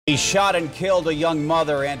He shot and killed a young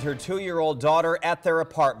mother and her 2-year-old daughter at their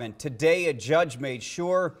apartment. Today, a judge made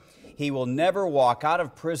sure he will never walk out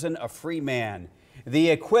of prison a free man. The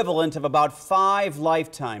equivalent of about 5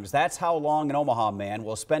 lifetimes. That's how long an Omaha man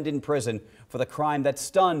will spend in prison for the crime that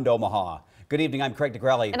stunned Omaha. Good evening, I'm Craig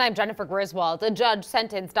DeGrelli. And I'm Jennifer Griswold. A judge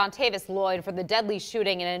sentenced Dontevous Loyd for the deadly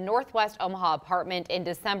shooting in a northwest Omaha apartment in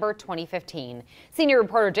December 2015. Senior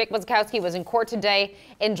reporter Jake Wazikowski was in court today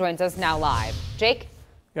and joins us now live. Jake?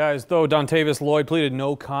 Guys, though Dontevous Loyd pleaded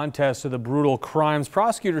no contest to the brutal crimes,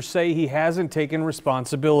 prosecutors say he hasn't taken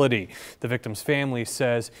responsibility. The victim's family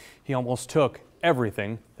says he almost took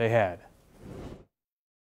everything they had.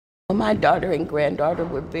 My daughter and granddaughter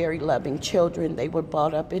were very loving children. They were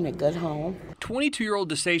brought up in a good home. 22-year-old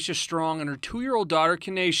Dontevous Strong and her 2-year-old daughter,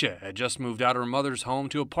 Kenesha, had just moved out of her mother's home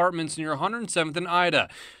to apartments near 107th and Ida,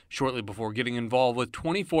 shortly before getting involved with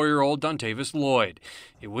 24-year-old Dontevous Loyd.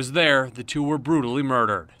 It was there the two were brutally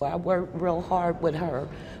murdered. I worked real hard with her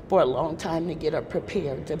for a long time to get her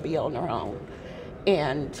prepared to be on her own.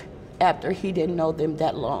 And after he didn't know them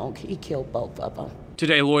that long, he killed both of them.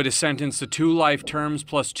 Today, Loyd is sentenced to 2 life terms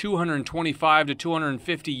plus 225 to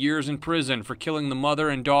 250 years in prison for killing the mother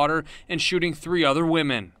and daughter and shooting 3 other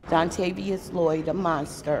women. Dontevous Loyd, a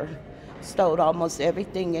monster, stole almost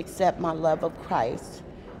everything except my love of Christ.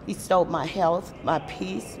 He stole my health, my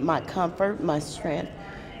peace, my comfort, my strength,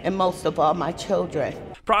 and most of all, my children.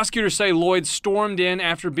 Prosecutors say Loyd stormed in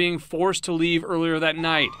after being forced to leave earlier that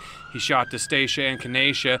night. He shot Dontevous and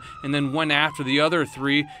Kenesha and then went after the other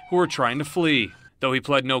 3 who were trying to flee. Though he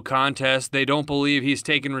pled no contest, they don't believe he's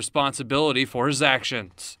taken responsibility for his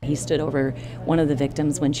actions. He stood over one of the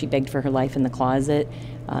victims when she begged for her life in the closet.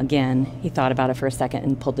 Again, he thought about it for a second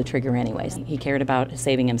and pulled the trigger anyways. He cared about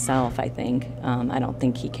saving himself, I think. I don't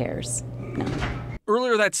think he cares, no.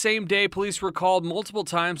 Earlier that same day, police were called multiple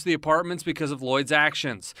times to the apartments because of Loyd's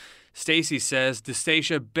actions. Stacy says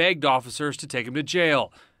Dontevous begged officers to take him to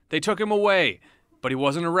jail. They took him away, but he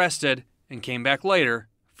wasn't arrested and came back later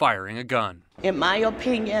firing a gun. In my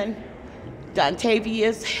opinion,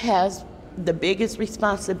 Dontevous has the biggest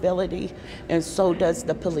responsibility, and so does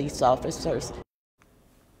the police officers.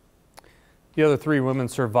 The other 3 women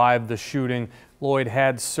survived the shooting. Loyd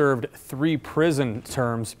had served 3 prison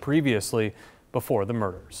terms previously before the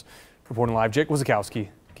murders. Reporting live, Jake Wazikowski,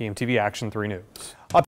 KMTV Action 3 News.